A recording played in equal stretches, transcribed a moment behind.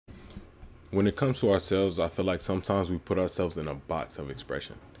When it comes to ourselves, I feel like sometimes we put ourselves in a box of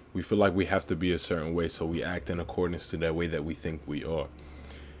expression. We feel like we have to be a certain way, so we act in accordance to that way that we think we are.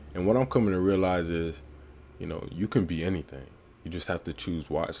 And what I'm coming to realize is, you can be anything. You just have to choose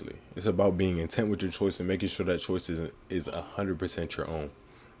wisely. It's about being intent with your choice and making sure that choice is 100% your own.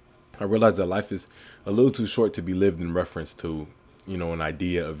 I realize that life is a little too short to be lived in reference to, an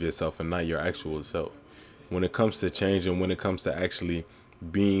idea of yourself and not your actual self. When it comes to change and when it comes to actually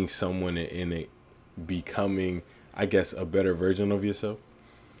being someone in it, becoming, I guess, a better version of yourself,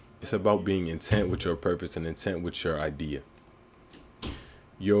 it's about being intent with your purpose and intent with your idea.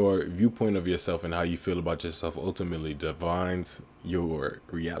 Your viewpoint of yourself and how you feel about yourself ultimately defines your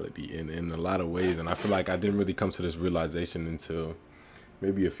reality in a lot of ways. And I feel like I didn't really come to this realization until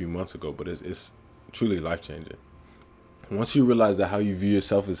maybe a few months ago, but it's truly life changing. Once you realize that how you view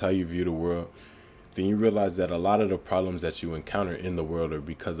yourself is how you view the world, then you realize that a lot of the problems that you encounter in the world are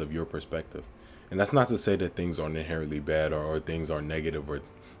because of your perspective. And that's not to say that things aren't inherently bad or things are negative or,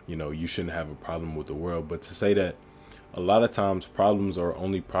 you shouldn't have a problem with the world, but to say that a lot of times problems are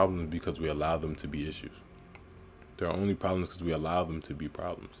only problems because we allow them to be issues. They're only problems because we allow them to be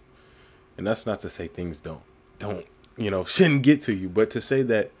problems. And that's not to say things don't, shouldn't get to you, but to say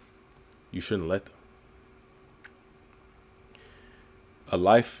that you shouldn't let them. A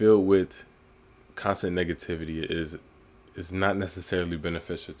life filled with constant negativity is not necessarily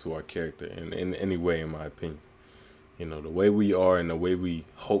beneficial to our character in any way, in my opinion. The way we are and the way we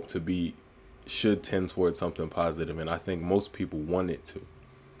hope to be should tend towards something positive, and I think most people want it to.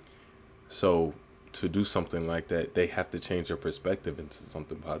 So to do something like that, they have to change their perspective into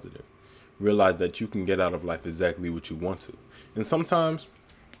something positive. Realize that you can get out of life exactly what you want to. And sometimes,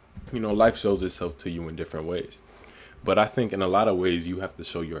 life shows itself to you in different ways. But I think in a lot of ways, you have to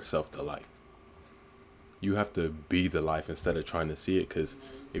show yourself to life. You have to be the life instead of trying to see it. Because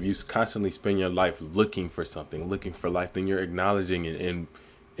if you constantly spend your life looking for something, looking for life, then you're acknowledging it and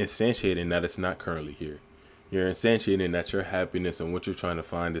instantiating that it's not currently here. You're instantiating that your happiness and what you're trying to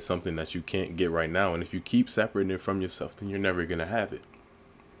find is something that you can't get right now. And if you keep separating it from yourself, then you're never going to have it.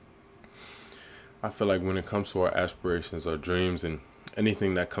 I feel like when it comes to our aspirations, our dreams, and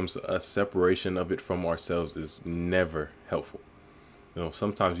anything that comes to us, separation of it from ourselves is never helpful.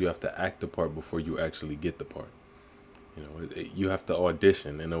 Sometimes you have to act the part before you actually get the part. You have to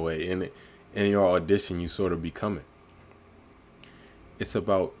audition in a way. In your audition, you sort of become it. It's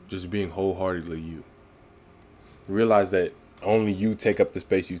about just being wholeheartedly you. Realize that only you take up the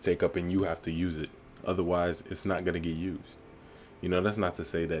space you take up and you have to use it. Otherwise, it's not going to get used. That's not to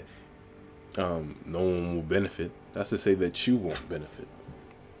say that no one will benefit. That's to say that you won't benefit.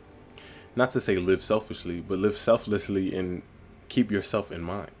 Not to say live selfishly, but live selflessly and keep yourself in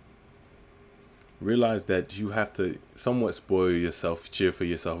mind. Realize that you have to somewhat spoil yourself, cheer for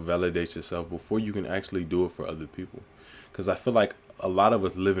yourself, validate yourself before you can actually do it for other people. Because I feel like a lot of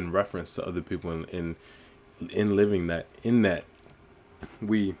us live in reference to other people, and in living that,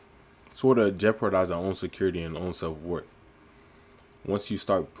 we sort of jeopardize our own security and own self-worth. Once you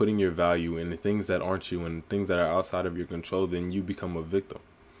start putting your value in the things that aren't you and things that are outside of your control, then you become a victim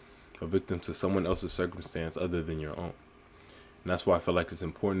to someone else's circumstance other than your own. And that's why I feel like it's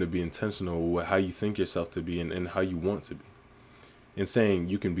important to be intentional with how you think yourself to be and how you want to be. In saying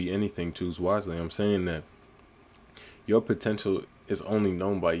you can be anything, choose wisely, I'm saying that your potential is only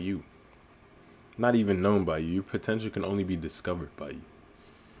known by you. Not even known by you. Your potential can only be discovered by you.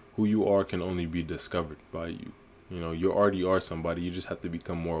 Who you are can only be discovered by you. You already are somebody. You just have to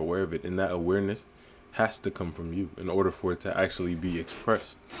become more aware of it. And that awareness has to come from you in order for it to actually be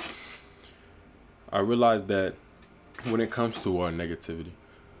expressed. I realize that when it comes to our negativity,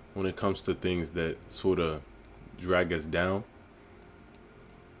 when it comes to things that sort of drag us down,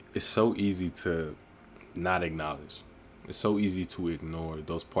 it's so easy to not acknowledge. It's so easy to ignore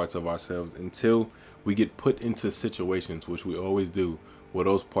those parts of ourselves until we get put into situations, which we always do, where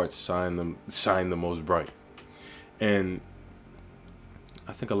those parts shine the most bright. And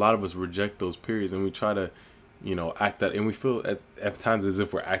I think a lot of us reject those periods and we try to, act that, and we feel at times as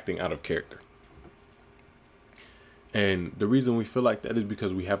if we're acting out of character. And the reason we feel like that is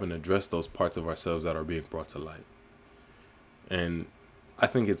because we haven't addressed those parts of ourselves that are being brought to light. And I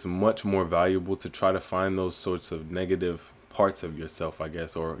think it's much more valuable to try to find those sorts of negative parts of yourself, I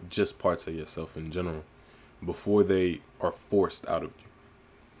guess, or just parts of yourself in general, before they are forced out of you.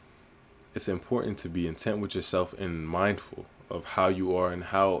 It's important to be intent with yourself and mindful of how you are and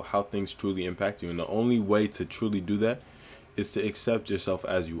how things truly impact you. And the only way to truly do that is to accept yourself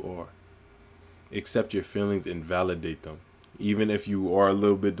as you are. Accept your feelings and validate them. Even if you are a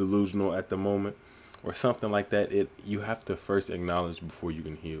little bit delusional at the moment or something like that, you have to first acknowledge before you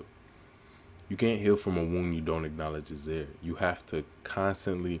can heal. You can't heal from a wound you don't acknowledge is there. You have to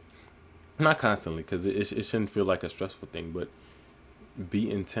constantly, not constantly, because it shouldn't feel like a stressful thing, but be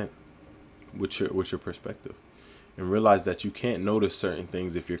intent with your perspective, and realize that you can't notice certain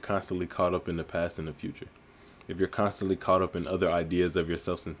things if you're constantly caught up in the past and the future. If you're constantly caught up in other ideas of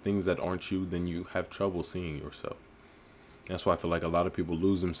yourself and things that aren't you, then you have trouble seeing yourself. That's why I feel like a lot of people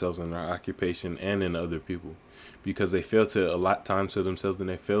lose themselves in their occupation and in other people, because they fail to allot time to themselves, and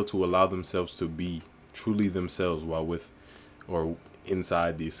they fail to allow themselves to be truly themselves while with or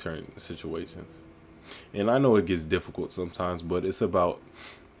inside these certain situations. And I know it gets difficult sometimes, but it's about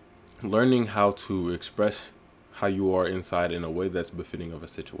learning how to express how you are inside in a way that's befitting of a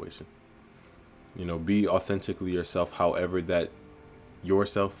situation. Be authentically yourself, however that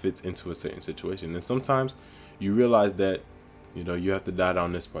yourself fits into a certain situation. And sometimes you realize that, you have to die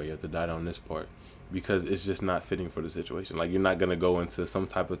down this part, you have to die down this part, because it's just not fitting for the situation. Like, you're not going to go into some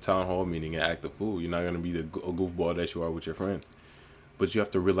type of town hall meeting and act a fool. You're not going to be a goofball that you are with your friends. But you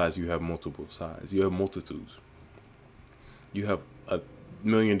have to realize you have multiple sides. You have multitudes. You have a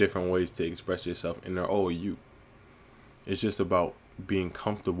million different ways to express yourself, and they're all you. It's just about being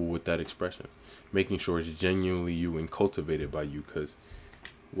comfortable with that expression, making sure it's genuinely you and cultivated by you. Because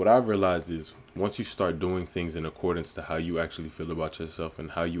what I've realized is, once you start doing things in accordance to how you actually feel about yourself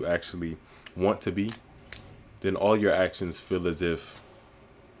and how you actually want to be, then all your actions feel as if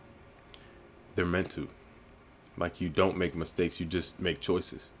they're meant to. Like, you don't make mistakes, you just make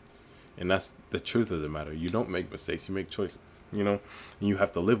choices. And that's the truth of the matter. You don't make mistakes, you make choices. And you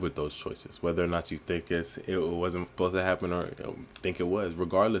have to live with those choices, whether or not you think it wasn't supposed to happen or think it was,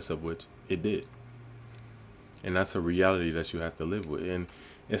 regardless of which it did. And that's a reality that you have to live with. And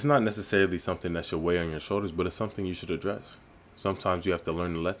it's not necessarily something that should weigh on your shoulders, but it's something you should address. Sometimes you have to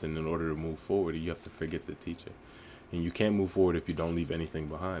learn the lesson in order to move forward, and you have to forget the teacher. And you can't move forward if you don't leave anything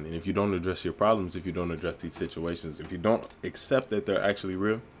behind. And if you don't address your problems, if you don't address these situations, if you don't accept that they're actually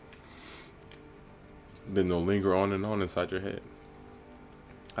real, then they'll linger on and on inside your head.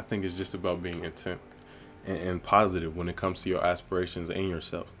 I think it's just about being intent and positive when it comes to your aspirations and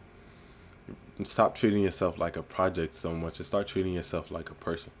yourself. Stop treating yourself like a project so much, and start treating yourself like a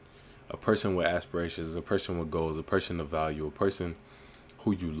person with aspirations, a person with goals, a person of value, a person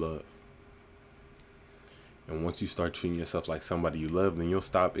who you love. And once you start treating yourself like somebody you love, then you'll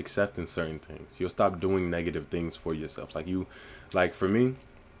stop accepting certain things. You'll stop doing negative things for yourself. Like for me,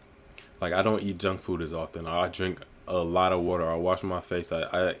 like, I don't eat junk food as often. I drink a lot of water. I wash my face.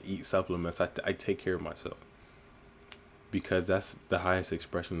 I eat supplements. I take care of myself. Because that's the highest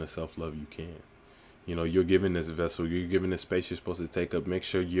expression of self-love you can. You're given this vessel. You're given this space you're supposed to take up. Make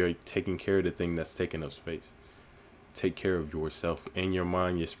sure you're taking care of the thing that's taking up space. Take care of yourself and your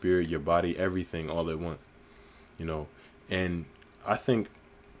mind, your spirit, your body, everything all at once. And I think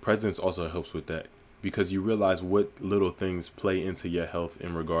presence also helps with that, because you realize what little things play into your health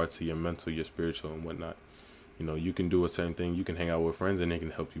in regards to your mental, your spiritual, and whatnot. You can do a certain thing. You can hang out with friends, and they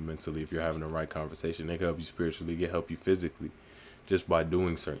can help you mentally if you're having the right conversation. They can help you spiritually. They can help you physically just by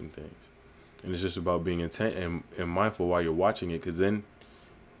doing certain things. And it's just about being intent and mindful while you're watching it, because then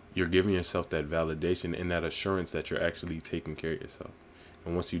you're giving yourself that validation and that assurance that you're actually taking care of yourself.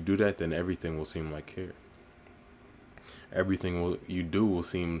 And once you do that, then everything will seem like care. Everything you do will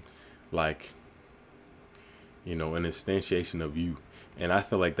seem like, an instantiation of you. And I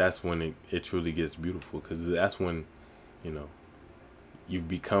feel like that's when it truly gets beautiful, because that's when, you've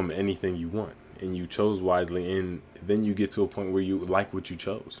become anything you want, and you chose wisely, and then you get to a point where you like what you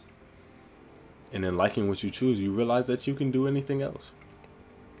chose. And in liking what you choose, you realize that you can do anything else.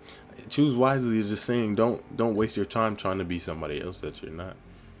 Choose wisely is just saying don't waste your time trying to be somebody else that you're not.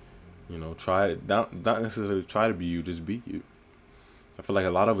 Try it. Not necessarily try to be you, just be you. I feel like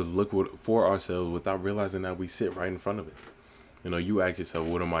a lot of us look for ourselves without realizing that we sit right in front of it. You ask yourself,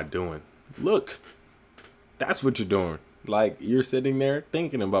 what am I doing? Look, that's what you're doing. Like, you're sitting there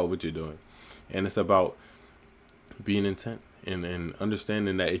thinking about what you're doing. And it's about being intent and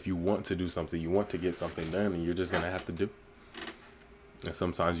understanding that if you want to do something, you want to get something done, and you're just going to have to do. And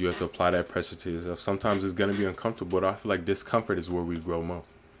sometimes you have to apply that pressure to yourself. Sometimes it's going to be uncomfortable, but I feel like discomfort is where we grow most.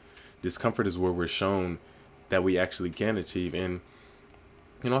 Discomfort is where we're shown that we actually can achieve. And,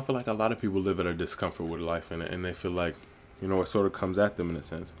 I feel like a lot of people live at a discomfort with life, and they feel like, it sort of comes at them in a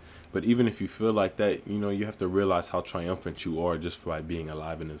sense. But even if you feel like that, you have to realize how triumphant you are just by being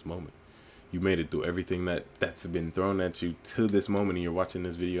alive in this moment. You made it through everything that's been thrown at you to this moment, and you're watching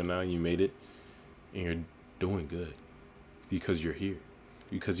this video now, and you made it, and you're doing good because you're here.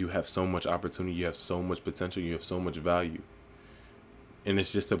 Because you have so much opportunity, you have so much potential, you have so much value. And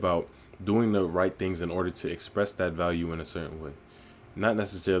it's just about doing the right things in order to express that value in a certain way. Not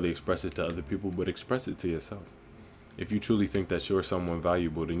necessarily express it to other people, but express it to yourself. If you truly think that you're someone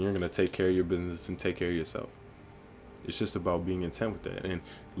valuable, then you're going to take care of your business and take care of yourself. It's just about being intent with that, and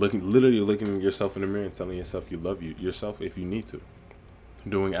literally looking at yourself in the mirror and telling yourself you love yourself if you need to.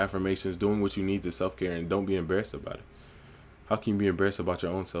 Doing affirmations, doing what you need to self-care, and don't be embarrassed about it. How can you be embarrassed about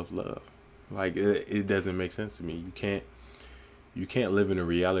your own self-love? Like, it doesn't make sense to me. You can't live in a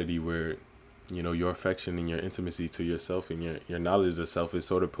reality where, you know, your affection and your intimacy to yourself and your knowledge of self is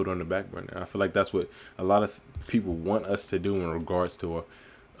sort of put on the back burner. I feel like that's what a lot of people want us to do in regards to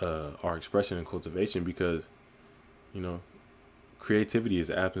our expression and cultivation, because, you know, creativity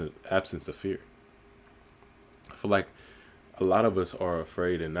is absence of fear. I feel like a lot of us are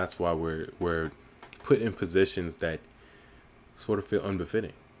afraid, and that's why we're put in positions that sort of feel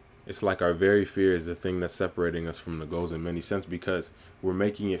unbefitting. It's like our very fear is the thing that's separating us from the goals in many sense, because we're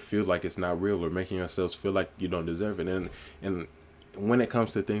making it feel like it's not real. We're making ourselves feel like you don't deserve it. And when it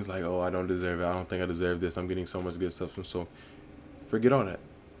comes to things like, oh, I don't deserve it, I don't think I deserve this, I'm getting so much good stuff, and so forget all that.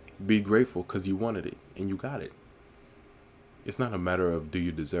 Be grateful because you wanted it and you got it. It's not a matter of do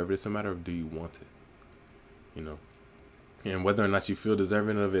you deserve it, it's a matter of do you want it, you know. And whether or not you feel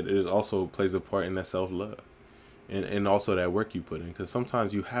deserving of it, it also plays a part in that self-love. And also that work you put in, because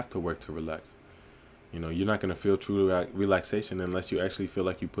sometimes you have to work to relax. You know, you're not going to feel true relaxation unless you actually feel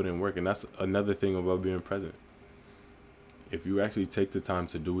like you put in work. And that's another thing about being present. If you actually take the time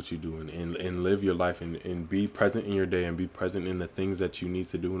to do what you do and live your life and be present in your day and be present in the things that you need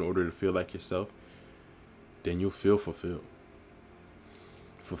to do in order to feel like yourself, then you'll feel fulfilled.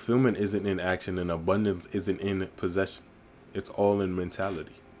 Fulfillment isn't in action, and abundance isn't in possession. It's all in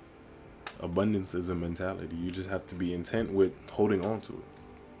mentality. Abundance is a mentality. You just have to be intent with holding on to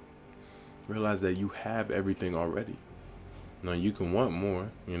it. Realize that you have everything already. Now, you can want more,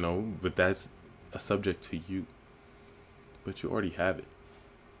 you know, but that's a subject to you. But you already have it.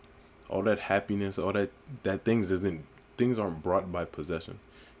 All that happiness, all that things aren't brought by possession.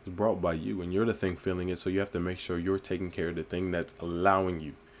 It's brought by you, and you're the thing feeling it. So you have to make sure you're taking care of the thing that's allowing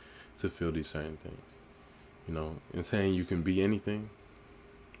you to feel these certain things. You know, and saying you can be anything,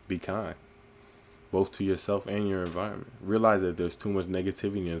 be kind, both to yourself and your environment. Realize that there's too much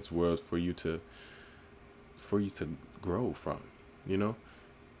negativity in this world for you to grow from. You know,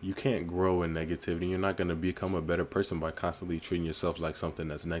 you can't grow in negativity. You're not going to become a better person by constantly treating yourself like something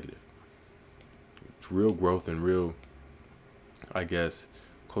that's negative. Real growth and real, I guess,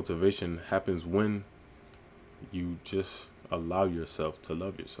 cultivation happens when you just allow yourself to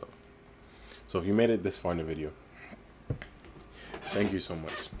love yourself. So if you made it this far in the video, thank you so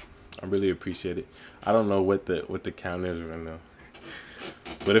much. I really appreciate it. I don't know what the count is right now,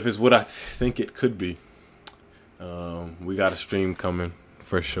 but if it's what I think it could be, we got a stream coming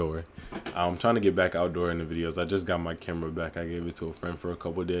for sure. I'm trying to get back outdoor in the videos. I just got my camera back. I gave it to a friend for a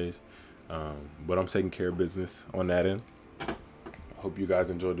couple of days, but I'm taking care of business on that end. I hope you guys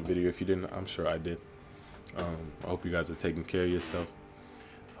enjoyed the video. If you didn't, I'm sure I did. I hope you guys are taking care of yourself.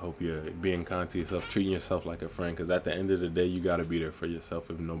 I hope you're being kind to yourself, treating yourself like a friend, because at the end of the day, you got to be there for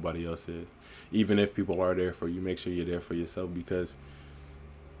yourself if nobody else is. Even if people are there for you, make sure you're there for yourself, because,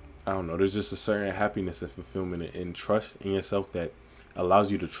 I don't know, there's just a certain happiness and fulfillment and trust in yourself that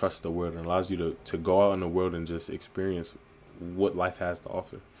allows you to trust the world and allows you to go out in the world and just experience what life has to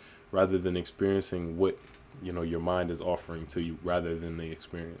offer, rather than experiencing what, you know, your mind is offering to you rather than the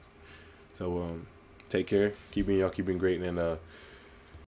experience. So, take care, keeping great, and